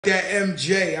that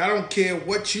MJ. I don't care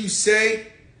what you say.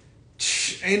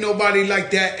 Ain't nobody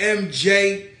like that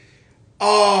MJ.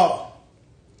 Uh,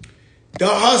 the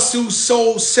hustle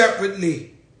sold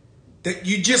separately. That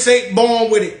you just ain't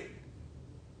born with it.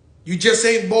 You just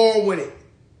ain't born with it.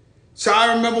 So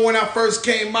I remember when I first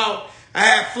came out, I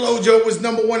had Flojo was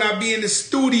 #1. I'd be in the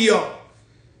studio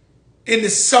in the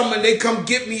summer. They come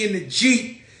get me in the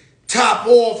Jeep, top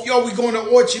off. Yo, we going to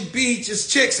Orchard Beach. It's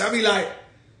chicks. I be like,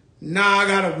 nah, I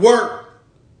gotta work.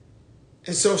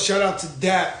 And so shout out to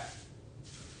Dap.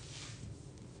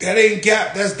 That ain't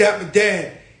Gap, that's Dapper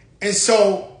Dan. And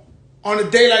so on a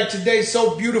day like today,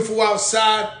 so beautiful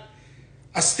outside,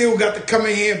 I still got to come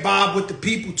in here and vibe with the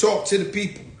people, talk to the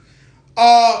people.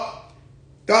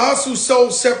 The hustle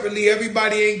sold separately.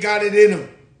 Everybody ain't got it in them.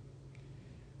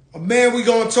 A man we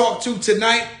gonna talk to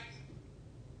tonight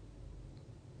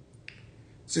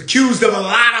is accused of a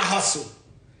lot of hustle.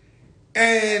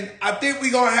 And I think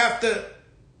we gonna have to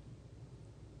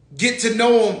get to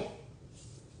know him.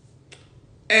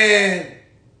 And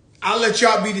I'll let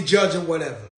y'all be the judge or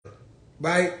whatever.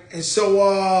 Right? And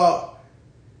so,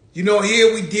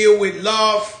 here we deal with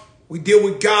love. We deal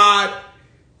with God.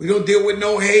 We don't deal with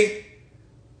no hate.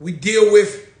 We deal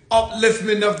with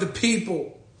upliftment of the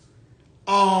people.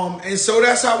 And so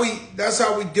that's how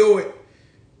we do it.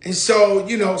 And so,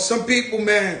 some people,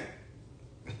 man,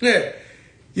 yeah,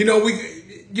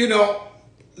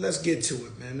 let's get to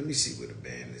it, man. Let me see where the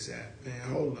band is at, man.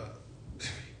 Hold up.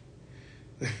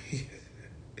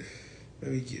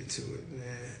 Let me get to it,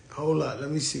 man. Hold up.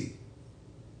 Let me see.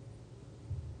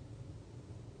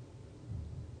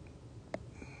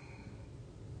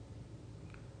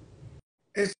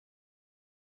 And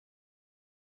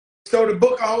so the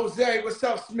book of Jose, what's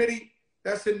up, Smitty?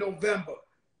 That's in November.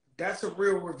 That's a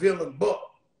real revealing book.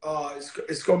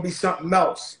 It's gonna be something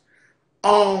else.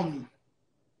 I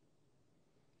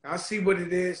see what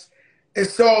it is. And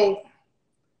so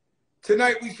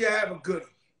tonight we should have a goodie.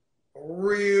 A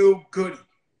real goodie.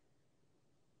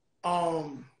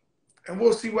 And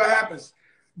we'll see what happens.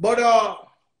 But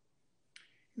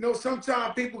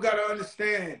sometimes people gotta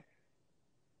understand.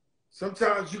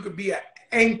 Sometimes you could be an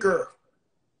anchor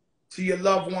to your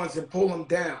loved ones and pull them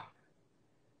down.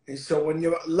 And so when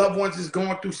your loved ones is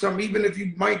going through something, even if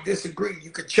you might disagree,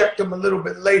 you could check them a little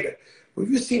bit later. But if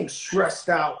you seem stressed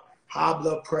out, high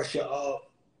blood pressure up,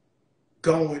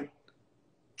 going,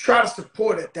 try to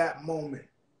support at that moment.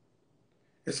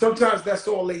 And sometimes that's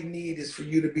all they need is for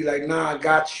you to be like, nah, I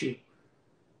got you.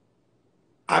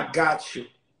 I got you.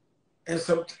 And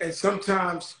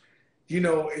sometimes,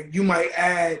 you might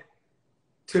add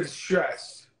to the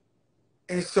stress.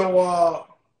 And so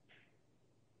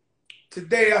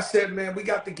today I said, man, we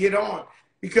got to get on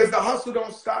because the hustle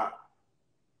don't stop.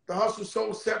 The hustle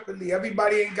sold separately.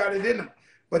 Everybody ain't got it in them.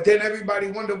 But then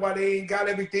everybody wonder why they ain't got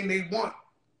everything they want.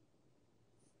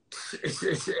 It's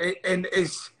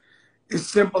as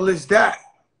simple as that.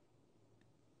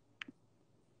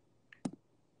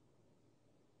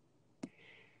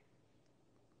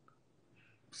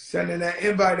 Sending that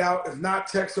invite out. If not,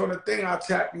 text on the thing. I'll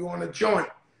tap you on the joint.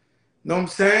 Know what I'm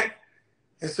saying?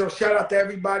 And so shout out to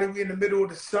everybody. We in the middle of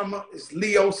the summer. It's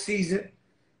Leo season.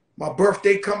 My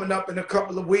birthday coming up in a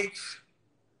couple of weeks.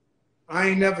 I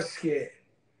ain't never scared.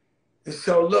 And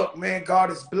so look, man, God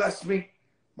has blessed me.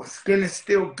 My skin is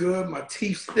still good. My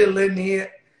teeth still in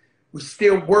here. We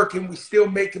still working. We still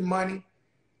making money.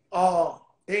 There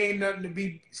ain't nothing to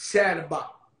be sad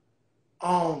about.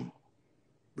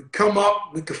 We come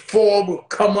up. We could fall. We'll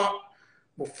come up.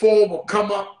 We'll fall. We'll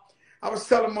come up. I was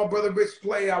telling my brother Rich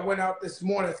Play, I went out this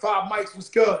morning. 5 mics was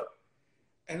good.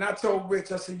 And I told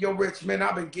Rich, I said, yo, Rich, man,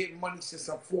 I've been getting money since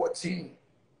I'm 14.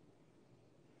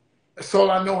 That's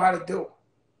all I know how to do.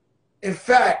 In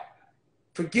fact,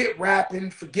 forget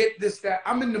rapping, forget this, that.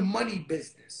 I'm in the money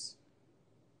business.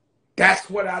 That's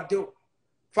what I do.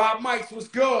 5 mics was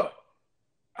good.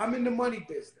 I'm in the money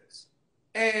business.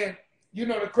 And,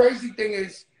 the crazy thing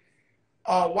is,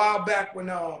 a while back when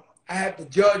I had the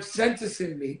judge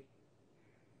sentencing me,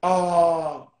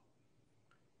 and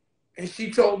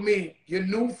she told me, your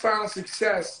newfound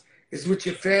success is with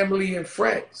your family and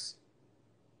friends.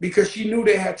 Because she knew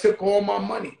they had took all my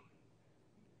money.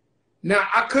 Now,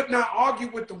 I could not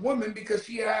argue with the woman because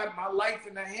she had my life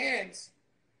in her hands.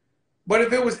 But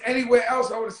if it was anywhere else,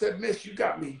 I would have said, miss, you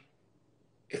got me.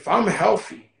 If I'm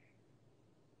healthy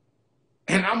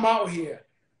and I'm out here,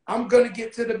 I'm going to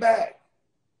get to the bag.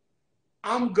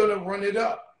 I'm going to run it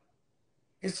up.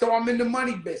 And so I'm in the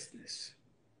money business.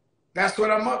 That's what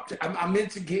I'm up to. I'm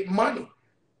into getting money.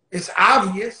 It's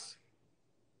obvious.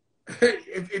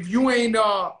 if you ain't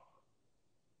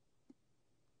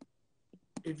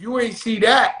If you ain't see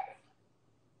that,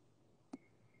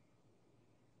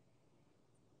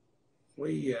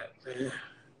 where you at, man?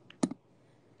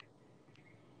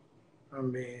 I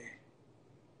mean,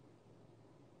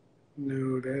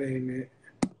 no, that ain't it.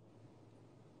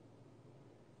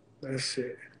 That's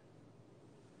it.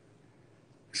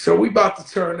 So we about to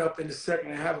turn up in a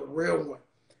second and have a real one.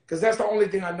 Because that's the only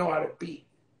thing I know how to beat.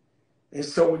 And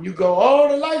so when you go, oh,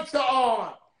 the lights are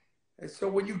on. And so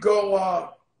when you go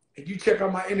and you check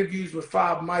out my interviews with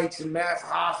Five Mics and Math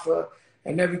Hoffa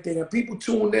and everything, and people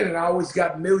tuned in, and I always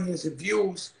got millions of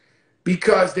views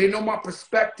because they know my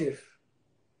perspective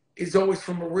is always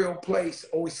from a real place,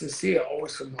 always sincere,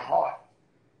 always from my heart.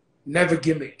 Never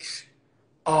gimmicks.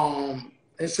 And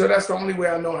so that's the only way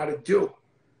I know how to do.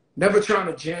 Never trying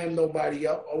to jam nobody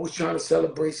up, always trying to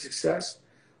celebrate success,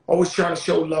 always trying to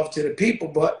show love to the people,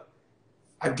 but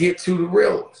I get to the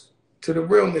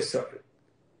realness of it.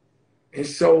 And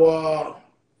so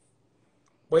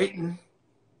waiting.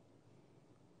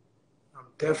 I'm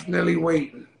definitely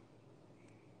waiting.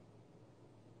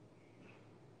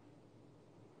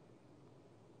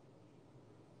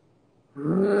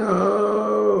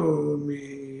 Oh,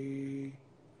 me.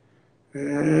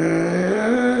 Man.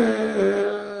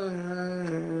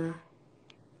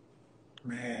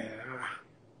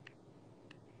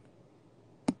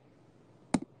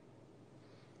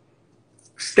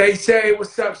 Stacey,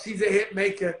 what's up? She's a hit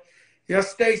maker. Yeah,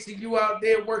 Stacey, you out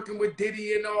there working with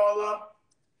Diddy and all up.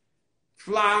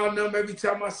 Fly on them every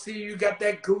time I see you. You got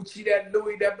that Gucci, that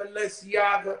Louis, that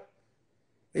Balenciaga.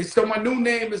 And so my new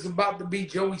name is about to be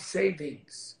Joey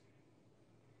Savings.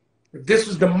 If this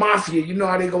was the Mafia, you know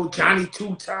how they go Johnny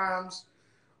Two Times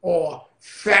or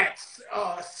Fats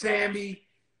Sammy.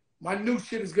 My new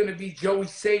shit is going to be Joey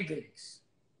Savings.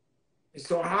 And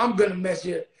so how I'm going to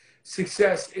measure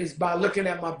success is by looking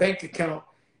at my bank account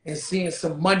and seeing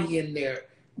some money in there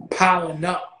piling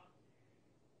up,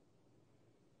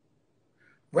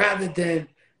 rather than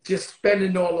just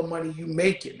spending all the money you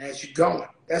making as you're going.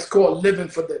 That's called living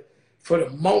for the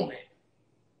moment.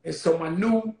 And so my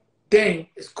new thing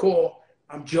is called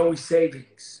I'm Joey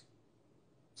Savings.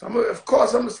 So of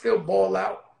course I'm gonna still ball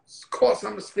out. Of course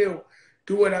I'm gonna still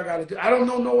do what I gotta do. I don't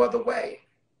know no other way.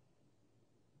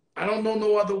 I don't know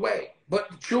no other way. But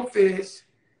the truth is,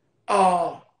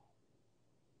 we're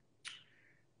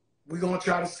gonna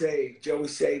try to save Joey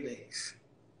Savings.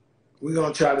 We're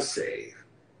gonna try to save.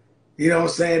 You know what I'm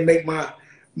saying? Make my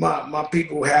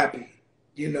people happy.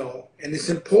 You know, and it's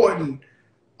important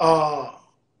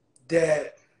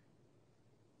that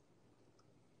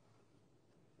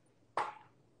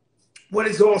when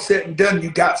it's all said and done,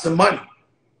 you got some money.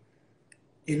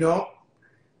 You know?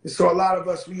 And so a lot of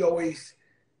us, we always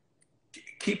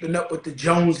keeping up with the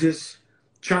Joneses,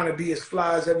 trying to be as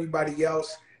fly as everybody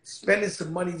else, spending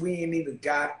some money we ain't even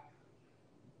got.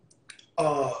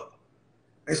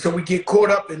 And so we get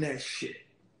caught up in that shit.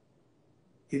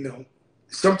 You know?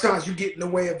 Sometimes you get in the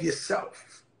way of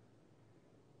yourself.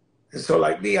 And so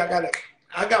like me, I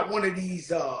got one of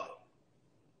these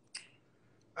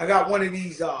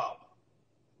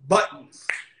buttons.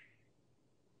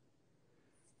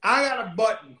 I got a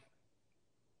button.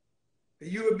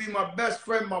 You would be my best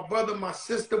friend, my brother, my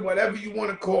sister, whatever you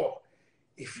want to call.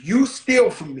 If you steal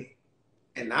from me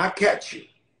and I catch you,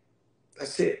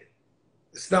 that's it.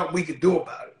 There's nothing we can do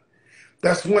about it.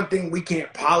 That's one thing we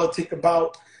can't politic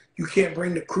about. You can't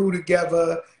bring the crew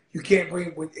together. You can't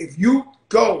bring, if you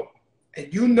go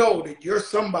and you know that you're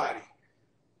somebody,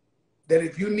 that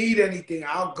if you need anything,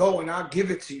 I'll go and I'll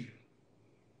give it to you.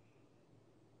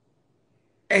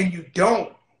 And you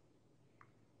don't,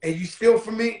 and you steal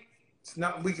from me, it's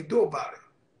nothing we can do about it.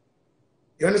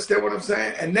 You understand what I'm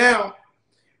saying? And now,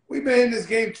 we've been in this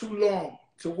game too long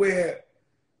to where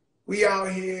we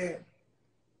out here,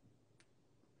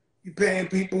 you paying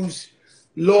people's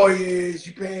lawyers,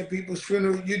 you paying people's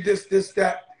funeral, you this,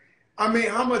 that. I mean,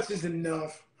 how much is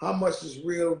enough? How much is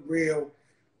real?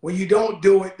 When you don't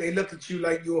do it, they look at you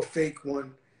like you're a fake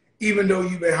one, even though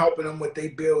you've been helping them with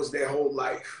their bills their whole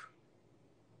life.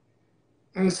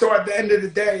 And so at the end of the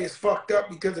day, it's fucked up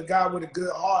because a guy with a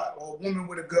good heart or a woman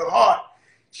with a good heart,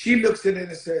 she looks at it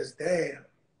and says, damn,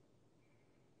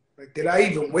 like, did I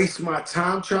even waste my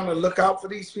time trying to look out for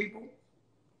these people?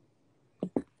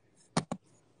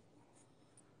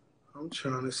 I'm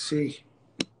trying to see.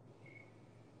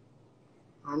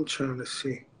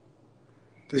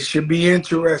 This should be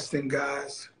interesting,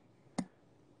 guys.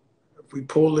 If we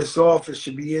pull this off, it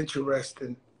should be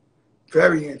interesting.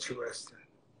 Very interesting.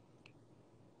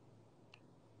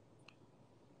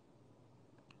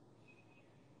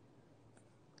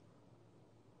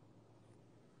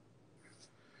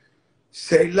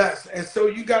 Say less. And so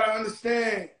you got to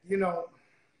understand, you know,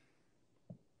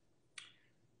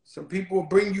 some people will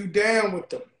bring you down with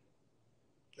them.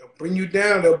 They'll bring you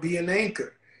down. They'll be an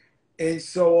anchor. And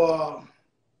so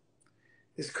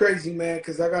it's crazy, man,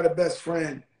 because I got a best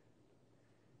friend.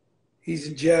 He's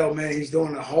in jail, man. He's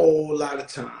doing a whole lot of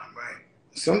time, right?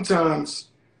 Sometimes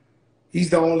he's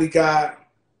the only guy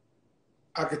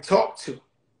I could talk to.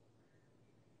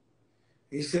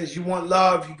 He says, you want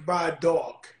love, you can buy a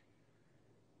dog.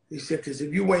 He said, because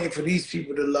if you're waiting for these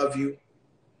people to love you,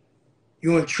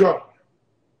 you're in trouble.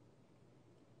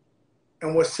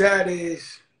 And what's sad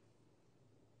is,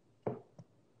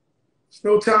 it's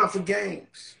no time for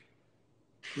games.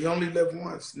 You only live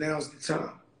once. Now's the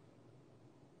time.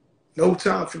 No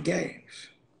time for games.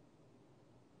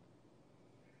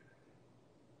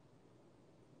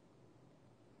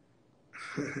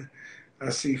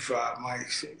 I see 5,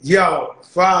 Mike. Yo,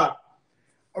 5.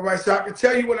 All right, so I can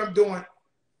tell you what I'm doing.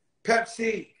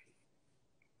 Pepsi,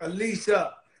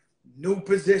 Elisa, new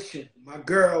position. My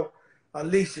girl,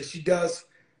 Elisa, she does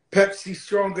Pepsi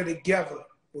Stronger Together.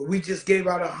 Well, we just gave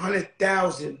out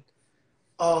 100,000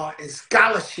 in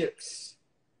scholarships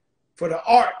for the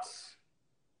arts.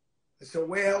 And so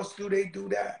where else do they do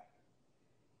that?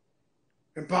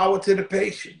 Empower to the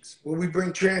patients, where we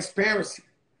bring transparency.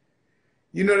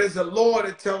 You know, there's a law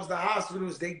that tells the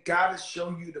hospitals they got to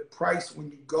show you the price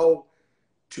when you go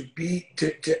to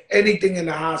anything in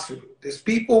the hospital. There's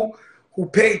people who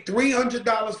pay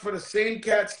 $300 for the same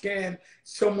CAT scan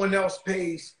someone else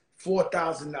pays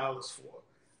 $4,000 for.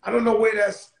 I don't know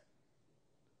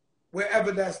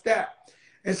wherever that's that.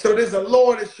 And so there's a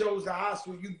law that shows the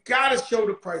hospital, you got to show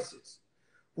the prices.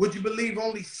 Would you believe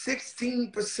only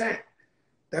 16%?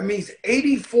 That means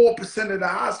 84% of the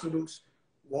hospitals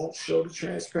won't show the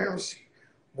transparency,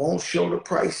 won't show the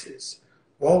prices,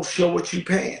 won't show what you're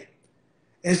paying.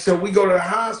 And so we go to the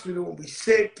hospital and we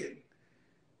sick and,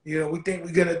 you know, we think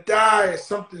we're going to die or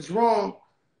something's wrong.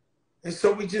 And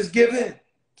so we just give in.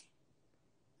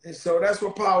 And so that's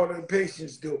what power to the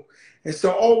patients do. And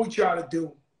so all we try to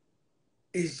do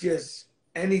is just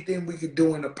anything we could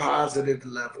do in a positive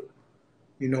level.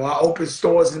 You know, I open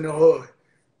stores in the hood.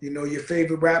 You know, your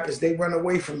favorite rappers, they run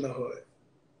away from the hood.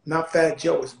 Not Fat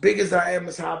Joe. As big as I am,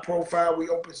 as high profile, we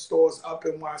open stores up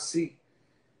in YC.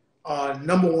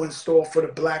 #1 store for the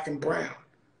black and brown.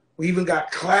 We even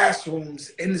got classrooms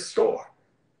in the store.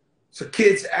 So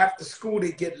kids after school,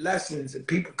 they get lessons and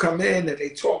people come in and they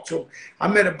talk to them. I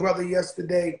met a brother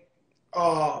yesterday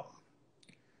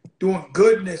doing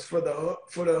goodness for the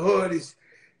hood.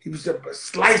 He was a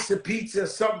slice of pizza,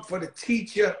 something for the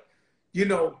teacher. You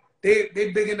know, they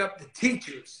bigging up the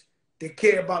teachers. They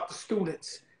care about the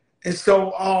students. And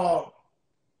so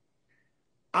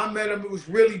I met him. It was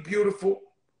really beautiful.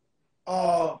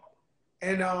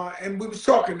 And we was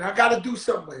talking. I got to do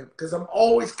something with him because I'm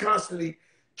always constantly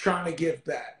trying to give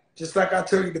back. Just like I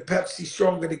told you, the Pepsi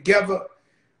Stronger Together.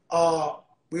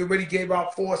 We already gave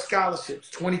out 4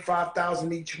 scholarships,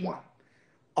 $25,000 each one,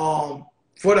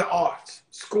 for the arts,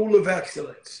 School of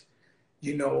Excellence.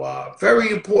 You know, very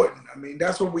important. I mean,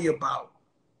 that's what we about.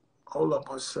 Hold up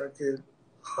a second.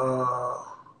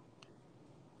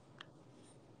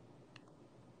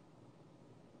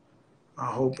 I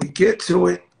hope we get to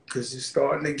it because it's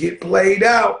starting to get played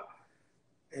out.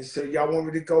 And so y'all want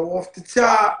me to go off the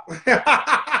top.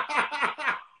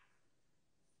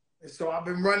 And so I've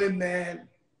been running, man.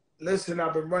 Listen,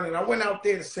 I've been running. I went out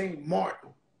there to St. Martin,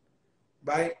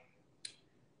 right?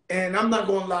 And I'm not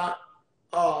going to lie.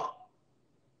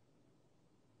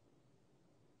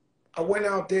 I went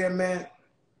out there, man.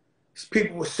 These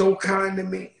people were so kind to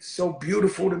me, so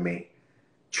beautiful to me,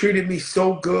 treated me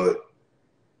so good.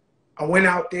 I went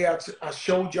out there. I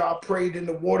showed y'all. I prayed in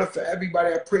the water for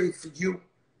everybody. I prayed for you.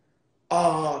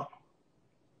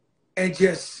 And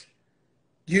just,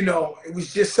 you know, it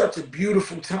was just such a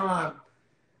beautiful time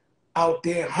out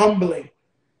there, humbling,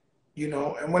 you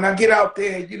know. And when I get out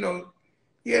there, you know,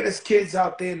 yeah, there's kids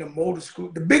out there in the motor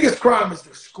scooter. The biggest crime is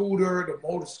the scooter, the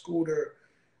motor scooter.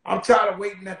 I'm tired of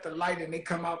waiting at the light and they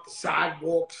come out the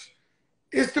sidewalks.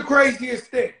 It's the craziest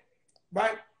thing,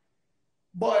 right?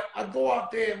 But I go out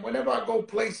there and whenever I go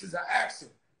places, I ask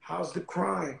them, how's the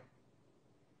crime?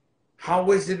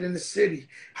 How is it in the city?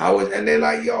 And they're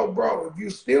like, yo, bro, if you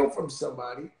steal from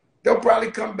somebody, they'll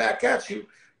probably come back at you,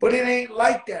 but it ain't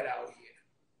like that out here.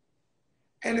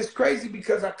 And it's crazy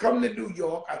because I come to New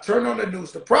York, I turn on the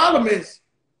news. The problem is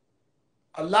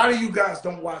a lot of you guys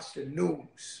don't watch the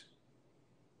news.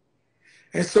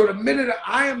 And so the minute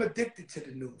I am addicted to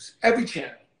the news, every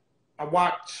channel, I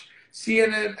watch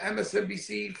CNN,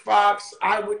 MSNBC, Fox,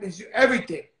 Eyewitness,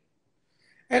 everything.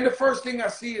 And the first thing I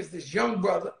see is this young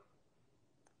brother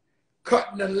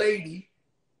cutting a lady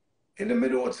in the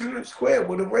middle of Times Square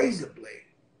with a razor blade.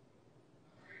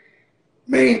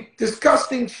 I mean,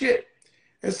 disgusting shit.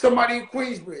 And somebody in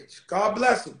Queensbridge, God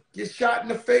bless him, gets shot in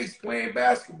the face playing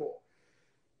basketball.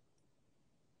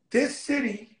 This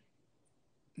city,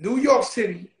 New York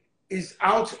City, is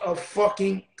out of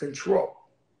fucking control.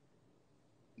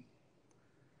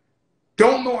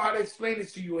 Don't know how to explain it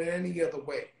to you in any other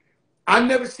way. I've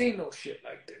never seen no shit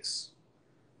like this.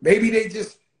 Maybe they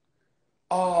just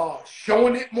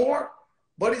showing it more,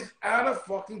 but it's out of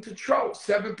fucking control.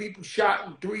 7 people shot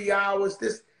in 3 hours.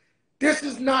 This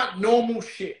is not normal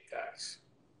shit, guys.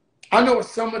 I know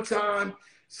it's summertime,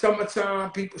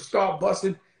 people start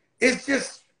busting.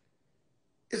 It's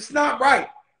not right.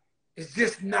 It's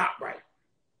just not right,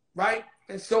 right?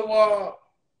 And so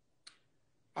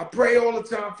I pray all the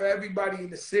time for everybody in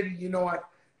the city. You know,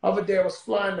 other day I was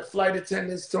flying, the flight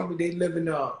attendants told me they live in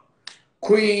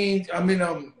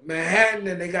Manhattan,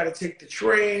 and they got to take the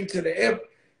train to the airport.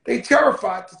 They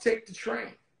terrified to take the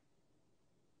train.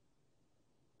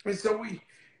 And so we,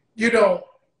 you know,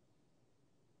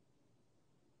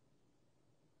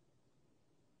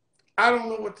 I don't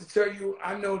know what to tell you.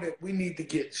 I know that we need to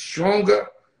get stronger.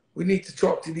 We need to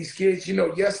talk to these kids. You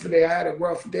know, yesterday I had a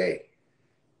rough day.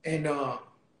 And I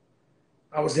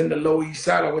was in the Lower East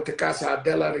Side. I went to Casa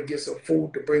Adela to get some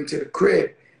food to bring to the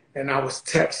crib. And I was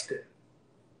texting.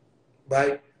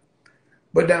 Right?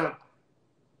 But now,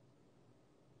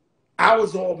 I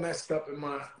was all messed up in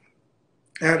my,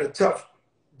 I had a tough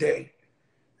day.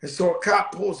 And so a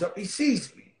cop pulls up. He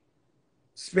sees me.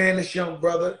 Spanish young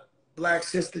brother, black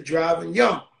sister driving,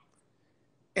 young.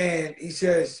 And he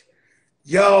says,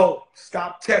 yo,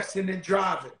 stop texting and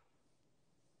driving.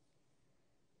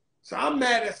 So I'm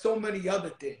mad at so many other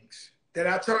things that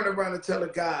I turned around and tell the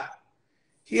guy,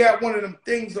 he had one of them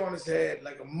things on his head,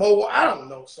 like a mower, I don't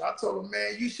know. So I told him,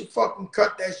 man, you should fucking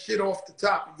cut that shit off the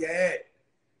top of your head.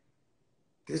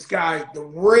 This guy, the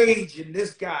rage in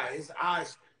this guy, his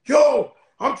eyes, yo,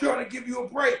 I'm trying to give you a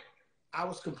break. I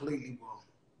was completely wrong.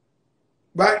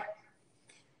 Right?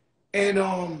 And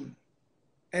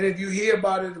if you hear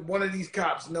about it, one of these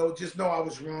cops, just know I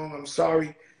was wrong. I'm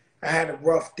sorry. I had a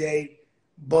rough day.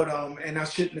 But and I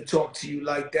shouldn't have talked to you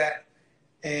like that.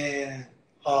 And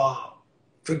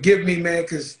forgive me, man,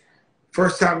 because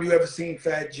first time you ever seen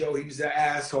Fat Joe, he was an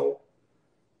asshole.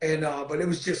 And but it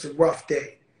was just a rough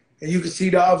day. And you can see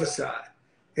the other side.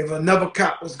 If another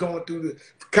cop was going through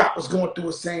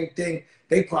the same thing,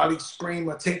 they probably scream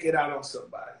or take it out on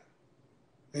somebody.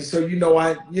 And so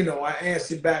I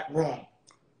answered back wrong.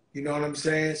 You know what I'm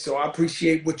saying? So I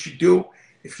appreciate what you do.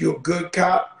 If you're a good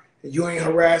cop and you ain't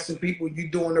harassing people, you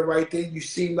doing the right thing, you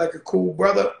seem like a cool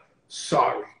brother,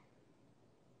 sorry.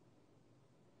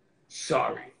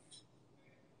 Sorry.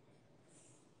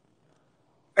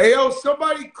 Hey, yo,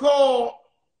 somebody call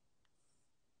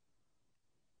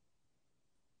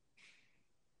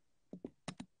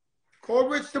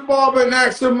Rich the Barber and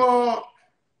ask him,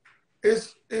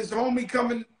 is homie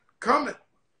coming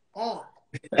on?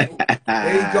 There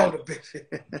you go, the bitch.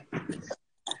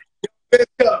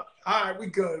 All right, we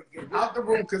good. Get out the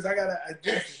room because I got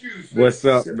to. What's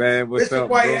up, man? What's up,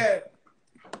 Whitehead.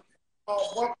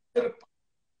 Welcome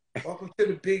to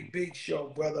the big show,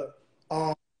 brother.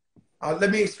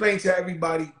 Let me explain to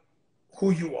everybody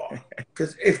who you are,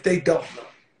 because if they don't know,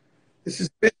 this is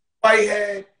Mr.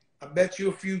 Whitehead. I met you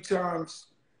a few times.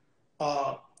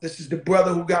 This is the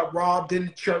brother who got robbed in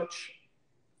the church.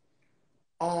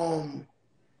 And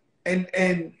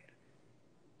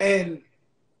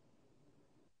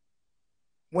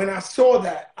when I saw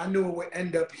that, I knew it would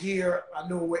end up here. I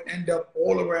knew it would end up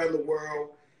all around the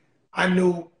world. I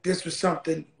knew this was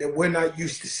something that we're not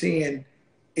used to seeing,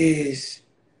 is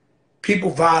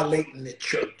people violating the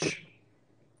church.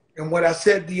 And what I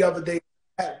said the other day,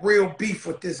 I had real beef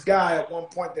with this guy at one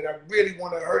point that I really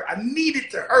want to hurt. I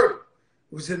needed to hurt him.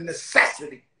 It was a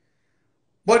necessity.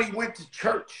 But he went to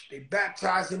church. They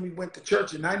baptized him. He went to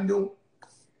church. And I knew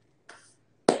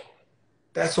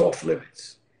that's off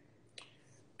limits.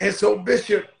 And so,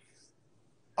 Bishop,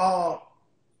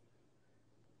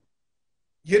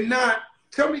 you're not,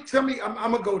 tell me, I'm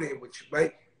going to go there with you,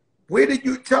 right? Where did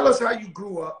you, tell us how you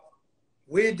grew up.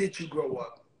 Where did you grow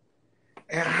up?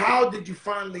 And how did you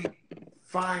finally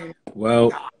find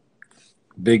Well,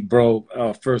 big bro,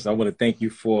 first I want to thank you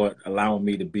for allowing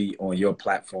me to be on your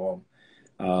platform.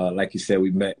 Like you said,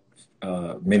 we met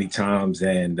many times,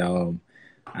 and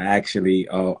I actually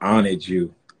honored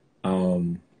you,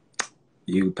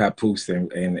 Papoose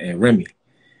and Remy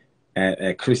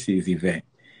at Chrissy's event.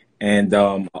 And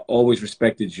I always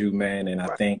respected you, man, and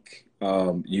I think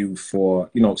you for,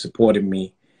 supporting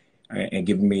me and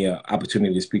giving me an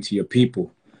opportunity to speak to your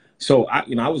people. So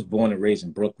I was born and raised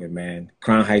in Brooklyn, man,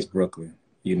 Crown Heights, Brooklyn,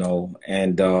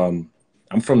 and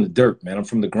I'm from the dirt, man. I'm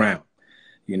from the ground.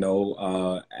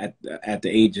 At the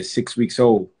age of 6 weeks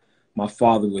old, my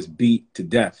father was beat to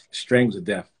death, strangled to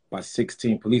death by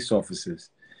 16 police officers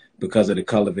because of the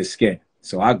color of his skin.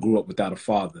 So I grew up without a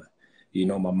father.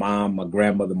 My mom, my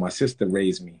grandmother, my sister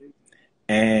raised me.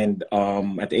 And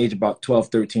at the age of about 12,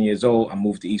 13 years old, I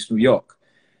moved to East New York,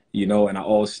 and I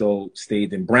also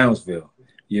stayed in Brownsville,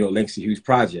 Langston Hughes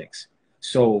Projects.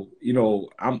 So,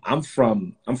 I'm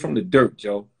from the dirt,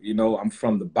 Joe. I'm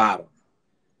from the bottom.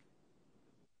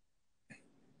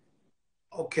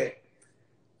 Okay.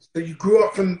 So you grew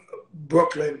up from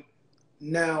Brooklyn.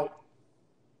 Now,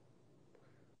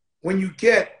 when you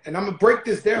get, and I'm gonna break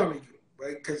this down to you,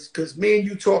 right? Because me and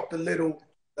you talked a little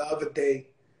the other day,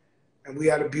 and we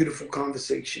had a beautiful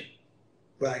conversation,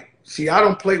 right? See, I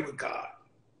don't play with God,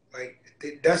 right?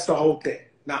 That's the whole thing.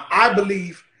 Now, I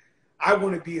believe I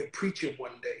want to be a preacher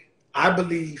one day. I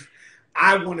believe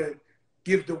I want to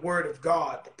give the word of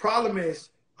God. The problem is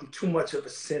I'm too much of a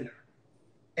sinner,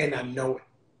 and I know it.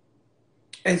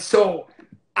 And so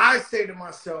I say to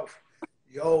myself,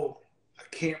 yo, I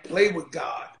can't play with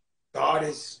God. God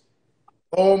is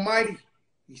almighty.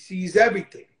 He sees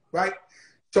everything, right?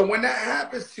 So when that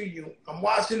happens to you, I'm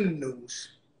watching the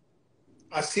news.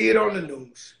 I see it on the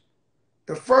news.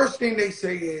 The first thing they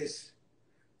say is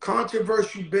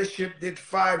controversial bishop did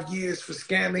 5 years for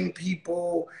scamming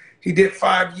people. He did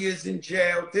 5 years in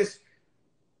jail. It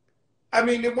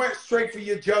went straight for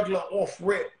your juggler off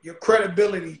rip, your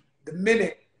credibility the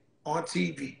minute on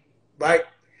TV, right?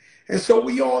 And so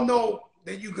we all know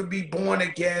that you could be born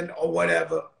again or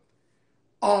whatever.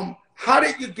 How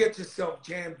did you get yourself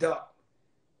jammed up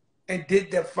and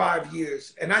did that 5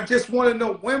 years? And I just want to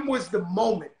know, when was the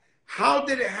moment? How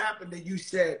did it happen that you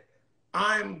said,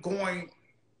 I'm going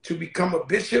to become a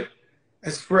bishop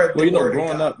and spread the word of God?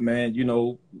 Growing up, man,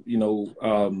 you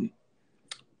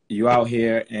out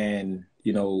here and,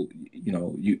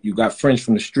 you got friends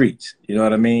from the streets, you know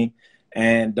what I mean?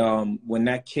 And when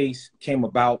that case came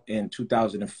about in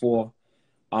 2004,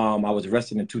 I was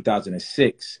arrested in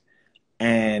 2006,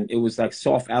 and it was like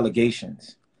soft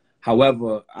allegations.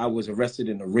 However, I was arrested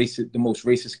in the most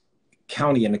racist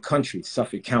county in the country,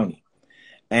 Suffolk County.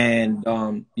 And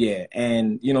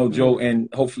Joe, and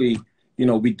hopefully,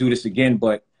 we do this again,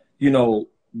 but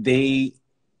they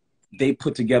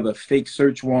put together fake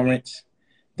search warrants.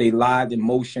 They lied in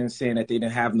motion saying that they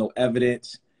didn't have no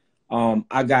evidence.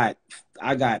 I got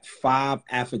 5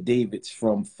 affidavits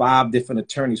from 5 different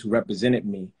attorneys who represented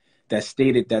me that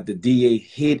stated that the DA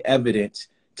hid evidence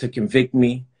to convict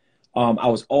me. I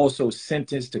was also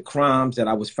sentenced to crimes that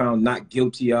I was found not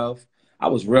guilty of. I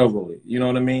was railroaded, you know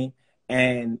what I mean?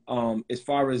 And as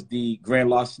far as the grand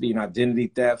larceny and identity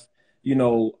theft,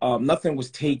 nothing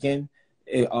was taken.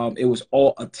 It was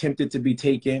all attempted to be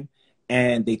taken,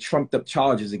 and they trumped up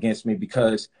charges against me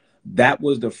because that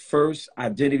was the first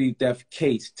identity theft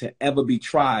case to ever be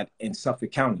tried in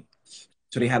Suffolk County.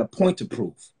 So they had a point to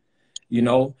prove.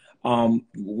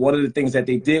 One of the things that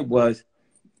they did was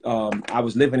I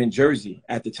was living in Jersey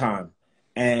at the time,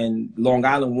 and Long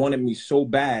Island wanted me so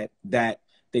bad that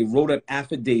they wrote an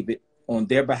affidavit on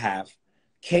their behalf,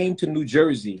 came to New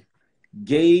Jersey,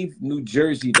 gave New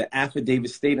Jersey the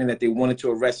affidavit stating that they wanted to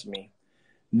arrest me.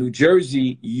 New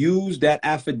Jersey used that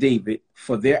affidavit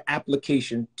for their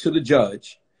application to the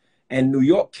judge, and New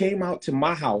York came out to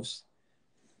my house,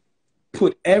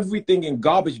 put everything in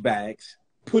garbage bags,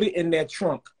 put it in their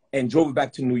trunk, and drove it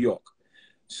back to New York.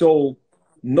 So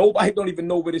nobody don't even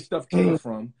know where this stuff came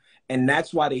from, and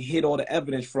that's why they hid all the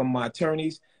evidence from my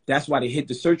attorneys. That's why they hid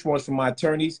the search warrants from my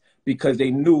attorneys, because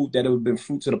they knew that it would have been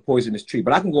fruits of the poisonous tree.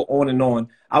 But I can go on and on.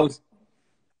 I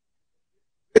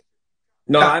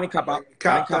didn't cop out.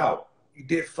 Copped out. You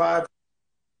did 5.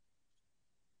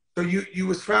 So you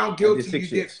was found guilty. You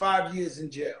did 5 years in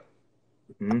jail.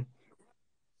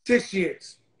 6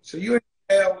 years. So you in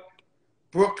jail,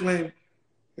 Brooklyn.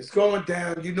 It's going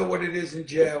down. You know what it is in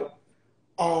jail.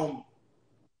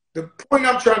 The point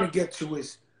I'm trying to get to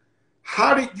is,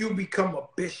 how did you become a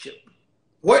bishop?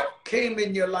 What came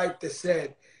in your life that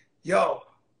said, yo?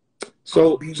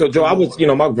 So Joe, I was,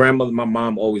 my grandmother, my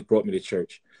mom always brought me to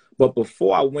church. But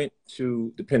before I went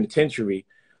to the penitentiary,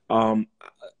 I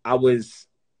was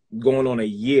going on a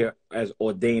year as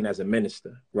ordained as a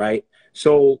minister, right?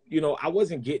 So, I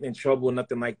wasn't getting in trouble or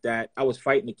nothing like that. I was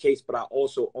fighting the case, but I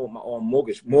also owned my own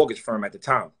mortgage firm at the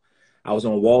time. I was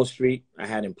on Wall Street. I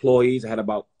had employees. I had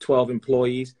about 12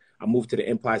 employees. I moved to the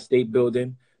Empire State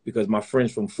Building because my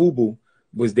friends from FUBU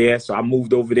was there. So I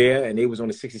moved over there, and they was on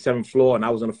the 67th floor, and I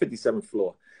was on the 57th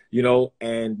floor, you know.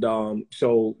 And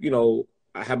so, you know,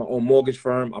 I had my own mortgage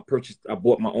firm. I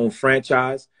bought my own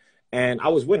franchise, and I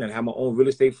was winning. I had my own real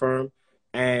estate firm,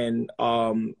 and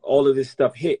all of this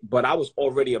stuff hit. But I was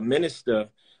already a minister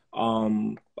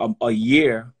a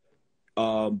year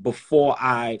before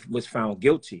I was found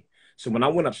guilty. So when I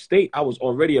went upstate, I was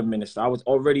already a minister. I was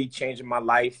already changing my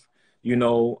life. You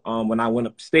know, when I went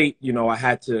upstate, you know, I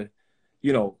had to,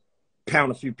 you know,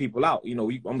 pound a few people out. You know,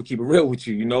 I'm gonna keep it real with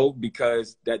you, you know,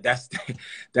 because that's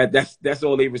that's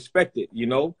all they respected, you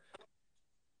know.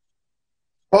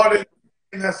 Part of,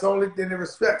 and that's the only thing they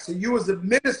respect. So you was a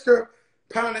minister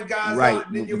pounding guys Right, out,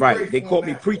 and then you pray right. They for called them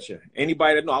me after. preacher.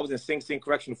 Anybody that know, I was in Sing Sing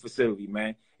Correctional Facility,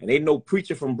 man, and they know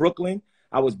preacher from Brooklyn.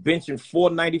 I was benching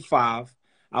 495.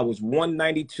 I was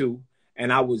 192,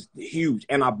 and I was huge,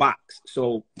 and I boxed.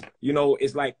 So, you know,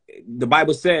 it's like the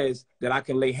Bible says that I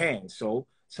can lay hands. So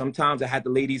sometimes I had to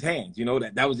lay these hands. You know,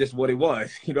 that was just what it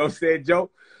was. You know what I'm saying, Joe?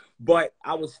 But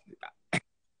I was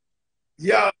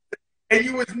Yeah, and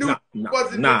you was new, Nah, nah,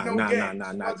 wasn't in nah, no nah, nah,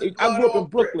 nah, games, nah. wasn't I blood grew up in or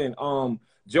crip. Brooklyn.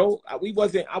 Joe, I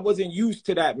wasn't used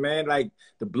to that, man. Like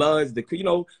the Bloods, you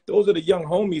know, those are the young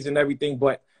homies and everything.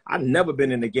 But I never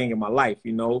been in the gang in my life,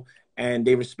 you know. And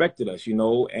they respected us, you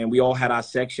know. And we all had our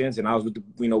sections, and I was with the,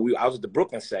 you know, I was with the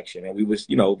Brooklyn section, and we was,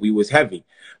 you know, we was heavy.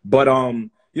 But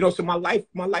you know, so my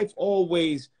life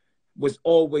always was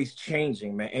always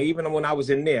changing, man. And even when I was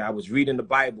in there, I was reading the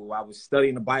Bible, I was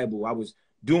studying the Bible, I was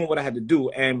doing what I had to do,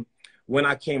 and when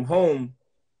I came home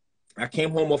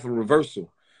off a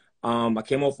reversal. I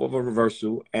came off of a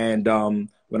reversal, and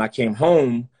when I came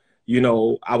home, you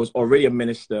know, I was already a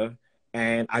minister,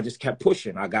 and I just kept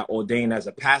pushing. I got ordained as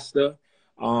a pastor,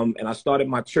 and I started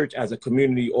my church as a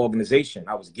community organization.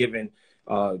 I was giving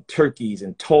turkeys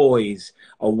and toys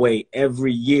away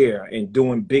every year, and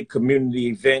doing big community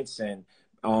events, and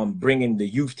bringing the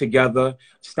youth together,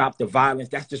 stop the violence.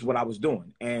 That's just what I was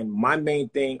doing. And my main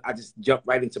thing, I just jumped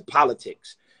right into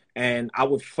politics, and I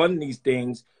would fund these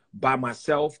things by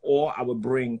myself, or I would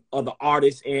bring other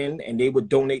artists in, and they would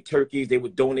donate turkeys, they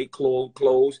would donate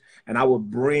clothes, and I would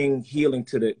bring healing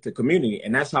to the community.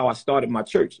 And that's how I started my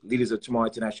church, Leaders of Tomorrow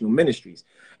International Ministries.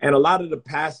 And a lot of the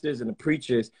pastors and the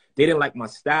preachers, they didn't like my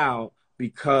style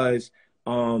because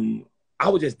I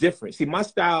was just different. See, my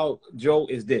style, Joe,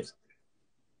 is this.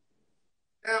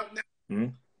 Now, Hmm?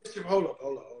 Bishop, hold up,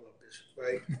 Bishop,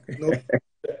 right? No.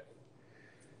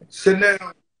 So now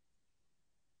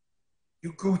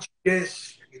you Gucci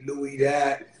this, you Louis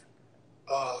that.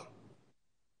 Uh,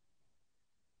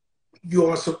 you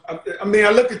also, I mean, I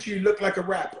look at you, you look like a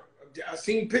rapper. I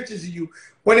seen pictures of you.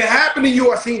 When it happened to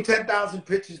you, I seen 10,000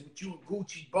 pictures with you in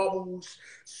Gucci bubbles,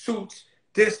 suits,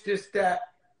 this, that.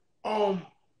 Um,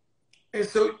 and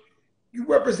so you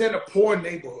represent a poor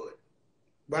neighborhood,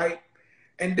 right?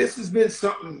 And this has been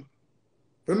something.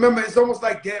 Remember, it's almost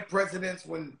like dead presidents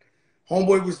when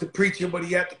Homeboy was the preacher, but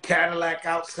he had the Cadillac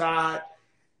outside.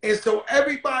 And so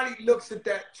everybody looks at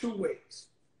that two ways.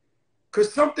 Could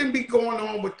something be going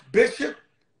on with the bishop?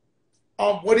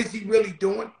 What is he really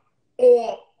doing?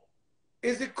 Or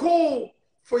is it cool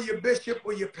for your bishop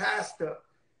or your pastor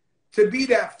to be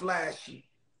that flashy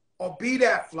or be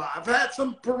that fly? I've had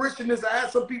some parishioners, I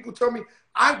had some people tell me,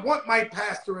 I want my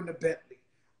pastor in the Bentley.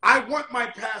 I want my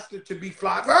pastor to be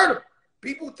fly. I've heard them.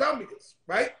 People tell me this,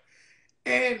 right?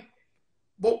 And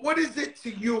but what is it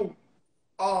to you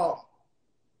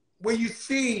when you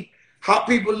see how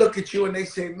people look at you and they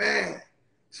say, man,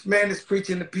 this man is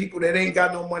preaching to people that ain't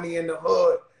got no money in the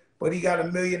hood, but he got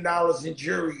 $1 million in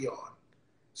jury on.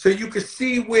 So you can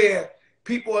see where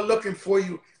people are looking for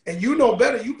you, and you know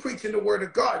better. You preaching the word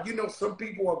of God. You know some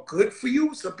people are good for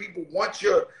you. Some people want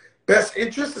your best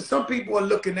interest, and some people are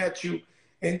looking at you.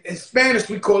 In Spanish,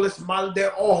 we call this mal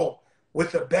de ojo,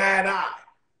 with a bad eye.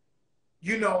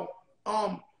 You know,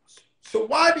 so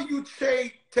why do you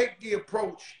take the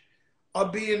approach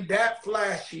of being that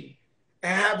flashy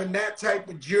and having that type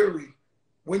of jury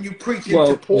when you preaching to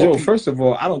Well, poor Joe, people? first of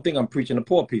all, I don't think I'm preaching to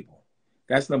poor people.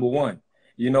 That's number one.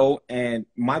 You know, and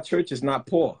my church is not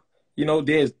poor. You know,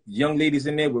 there's young ladies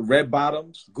in there with red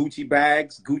bottoms, Gucci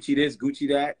bags, Gucci this, Gucci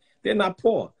that. They're not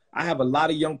poor. I have a lot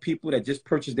of young people that just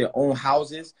purchased their own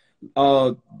houses.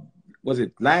 Uh, was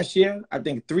it last year? I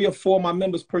think 3 or 4 of my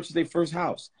members purchased their first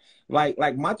house.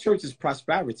 Like my church is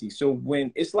prosperity. So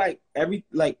when it's like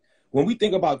when we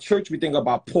think about church, we think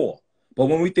about poor. But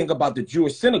when we think about the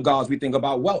Jewish synagogues, we think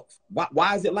about wealth.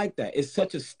 Why is it like that? It's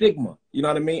such a stigma. You know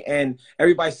what I mean? And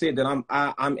everybody said that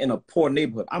I'm in a poor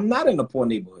neighborhood. I'm not in a poor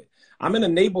neighborhood. I'm in a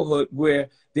neighborhood where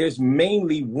there's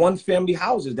mainly one family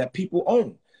houses that people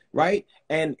own. right?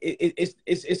 And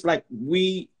it's like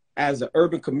we as an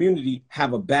urban community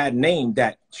have a bad name,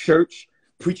 that church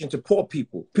preaching to poor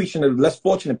people, preaching to less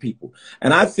fortunate people.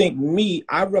 And I think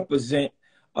I represent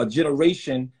a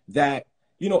generation that,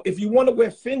 you know, if you want to wear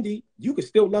Fendi, you can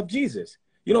still love Jesus.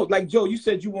 You know, like Joe, you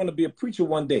said you want to be a preacher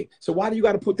one day. So why do you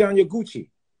got to put down your Gucci,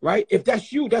 right? If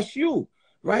that's you, that's you,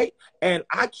 right? And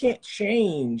I can't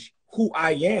change who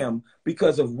I am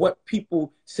because of what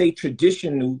people say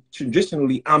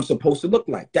traditionally I'm supposed to look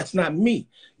like. That's not me.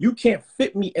 You can't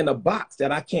fit me in a box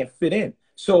that I can't fit in.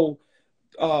 So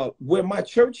where my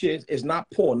church is not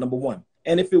poor, number one.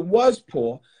 And if it was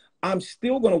poor, I'm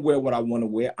still going to wear what I want to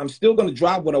wear. I'm still going to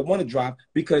drive what I want to drive,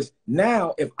 because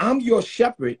now if I'm your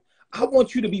shepherd, I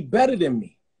want you to be better than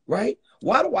me, right?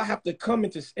 Why do I have to come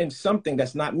in something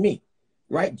that's not me,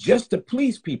 right? Just to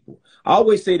please people. I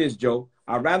always say this, Joe.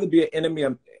 I'd rather be an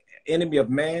enemy of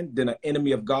man than an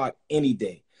enemy of God any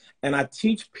day. And I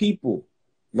teach people,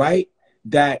 right,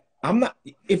 that I'm not,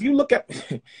 if you look at,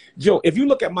 Joe, if you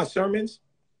look at my sermons,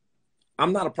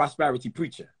 I'm not a prosperity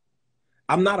preacher.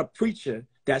 I'm not a preacher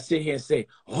that sit here and say,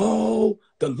 oh,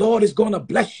 the Lord is going to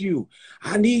bless you.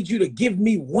 I need you to give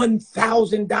me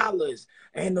 $1,000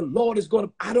 and the Lord is going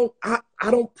to, I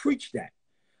don't preach that.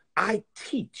 I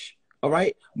teach, all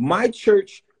right? My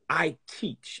church, I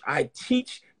teach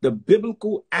the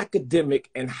biblical academic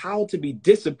and how to be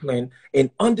disciplined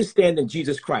in understanding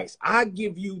Jesus Christ. I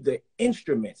give you the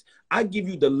instruments. I give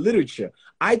you the literature.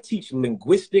 I teach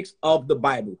linguistics of the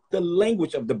Bible, the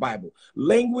language of the Bible.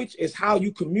 Language is how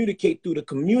you communicate through the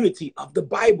community of the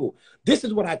Bible. This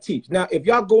is what I teach. Now, if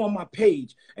y'all go on my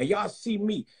page and y'all see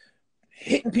me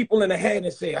hitting people in the head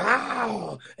and say,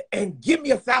 and give me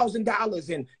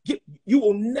 $1,000 and you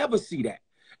will never see that.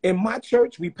 In my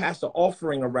church, we pass the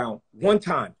offering around one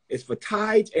time. It's for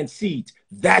tithes and seeds.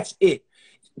 That's it.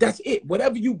 That's it.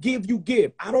 Whatever you give, you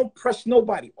give. I don't press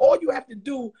nobody. All you have to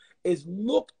do is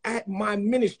look at my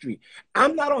ministry.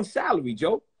 I'm not on salary,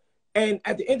 Joe. And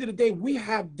at the end of the day, we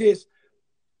have this.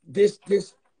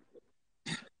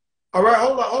 All right,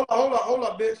 hold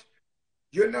on, bitch.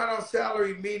 You're not on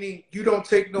salary, meaning you don't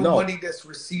take no money that's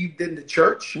received in the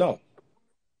church? No.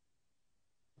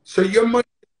 So your money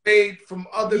is made from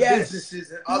other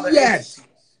businesses and other entities?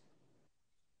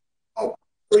 Oh,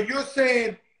 so you're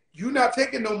saying you're not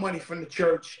taking no money from the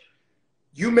church.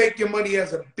 You make your money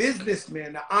as a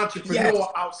businessman, an entrepreneur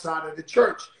outside of the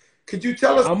church. Could you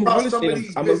tell us about some of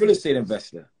these businesses? I'm a real estate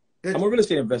investor. I'm a real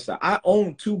estate investor. I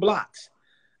own 2 blocks.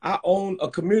 I own a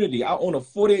community. I own a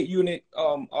 48-unit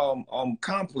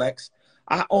complex.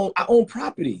 I own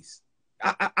properties.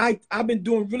 I've been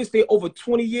doing real estate over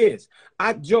 20 years.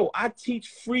 Joe, I teach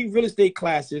free real estate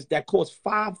classes that cost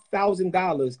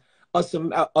 $5,000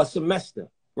 a semester,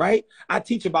 right? I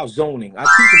teach about zoning. I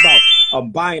teach about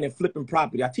buying and flipping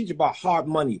property. I teach about hard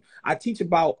money. I teach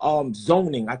about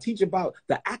zoning. I teach about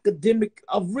the academic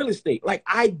of real estate. Like,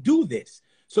 I do this.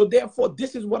 So therefore,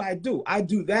 this is what I do. I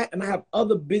do that, and I have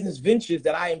other business ventures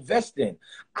that I invest in.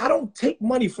 I don't take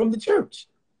money from the church.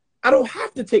 I don't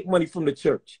have to take money from the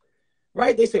church,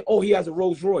 right? They say, oh, he has a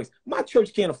Rolls Royce. My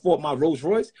church can't afford my Rolls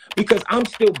Royce because I'm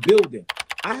still building.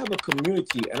 I have a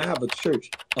community and I have a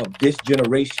church of this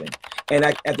generation. And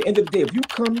at the end of the day, if you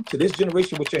come to this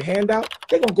generation with your hand out,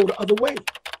 they're going to go the other way.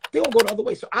 They're going to go the other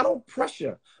way. So I don't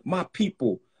pressure my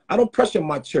people. I don't pressure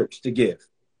my church to give.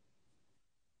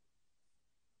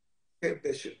 Okay,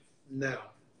 Bishop. Now,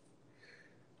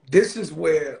 this is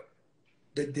where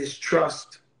the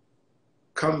distrust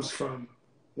comes from,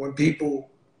 when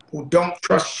people who don't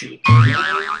trust you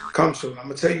comes from. I'm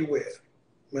gonna tell you where,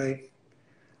 right?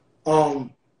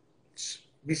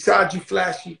 Besides you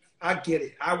flashy, I get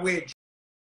it. I wear